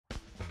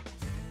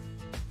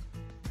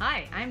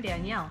Hi, I'm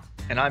Danielle.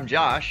 And I'm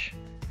Josh.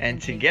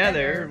 And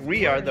together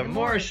we are the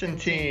Morrison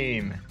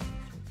team.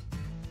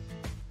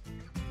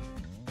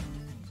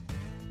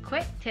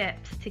 Quick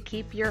tips to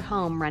keep your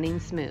home running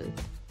smooth.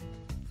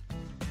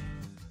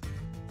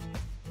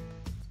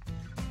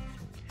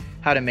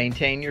 How to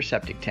maintain your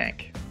septic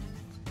tank.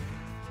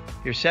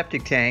 Your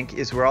septic tank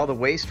is where all the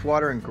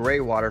wastewater and gray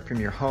water from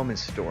your home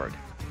is stored.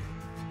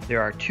 There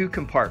are two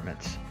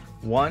compartments.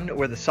 One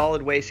where the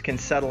solid waste can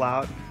settle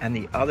out, and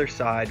the other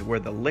side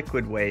where the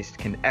liquid waste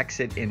can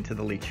exit into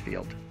the leach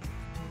field.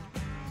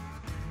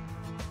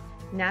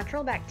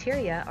 Natural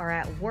bacteria are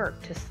at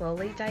work to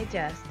slowly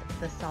digest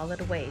the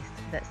solid waste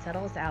that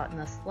settles out in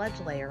the sludge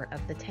layer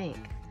of the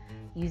tank.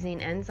 Using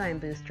enzyme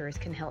boosters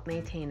can help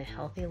maintain a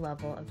healthy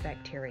level of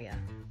bacteria.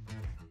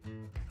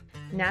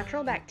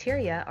 Natural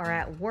bacteria are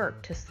at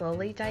work to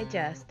slowly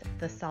digest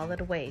the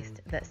solid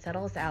waste that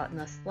settles out in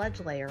the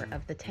sludge layer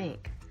of the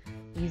tank.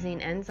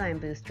 Using enzyme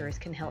boosters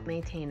can help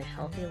maintain a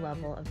healthy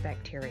level of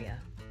bacteria.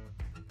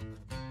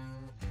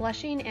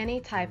 Flushing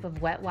any type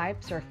of wet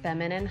wipes or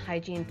feminine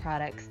hygiene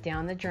products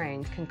down the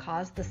drains can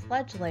cause the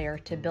sludge layer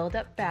to build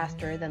up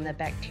faster than the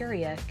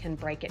bacteria can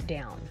break it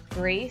down.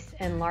 Grease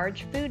and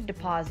large food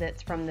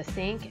deposits from the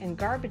sink and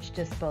garbage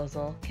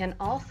disposal can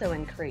also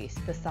increase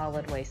the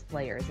solid waste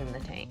layers in the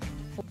tank.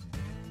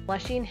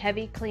 Flushing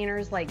heavy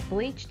cleaners like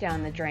bleach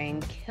down the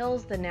drain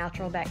kills the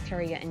natural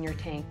bacteria in your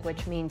tank,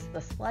 which means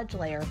the sludge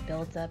layer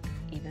builds up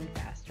even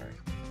faster.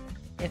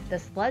 If the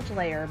sludge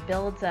layer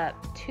builds up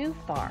too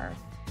far,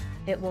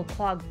 it will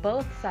clog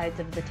both sides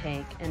of the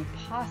tank and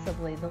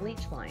possibly the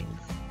leach lines.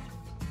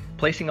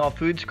 Placing all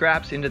food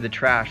scraps into the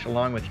trash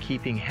along with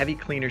keeping heavy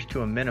cleaners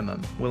to a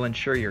minimum will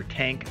ensure your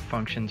tank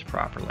functions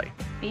properly.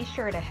 Be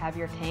sure to have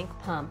your tank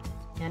pumped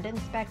and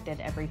inspected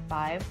every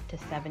 5 to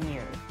 7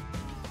 years.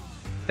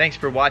 Thanks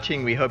for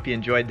watching. We hope you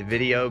enjoyed the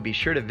video. Be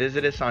sure to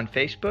visit us on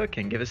Facebook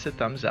and give us a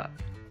thumbs up.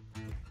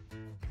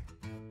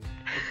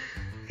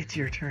 It's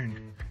your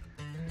turn.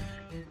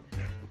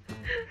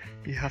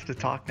 You have to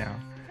talk now.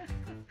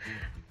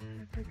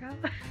 I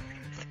forgot.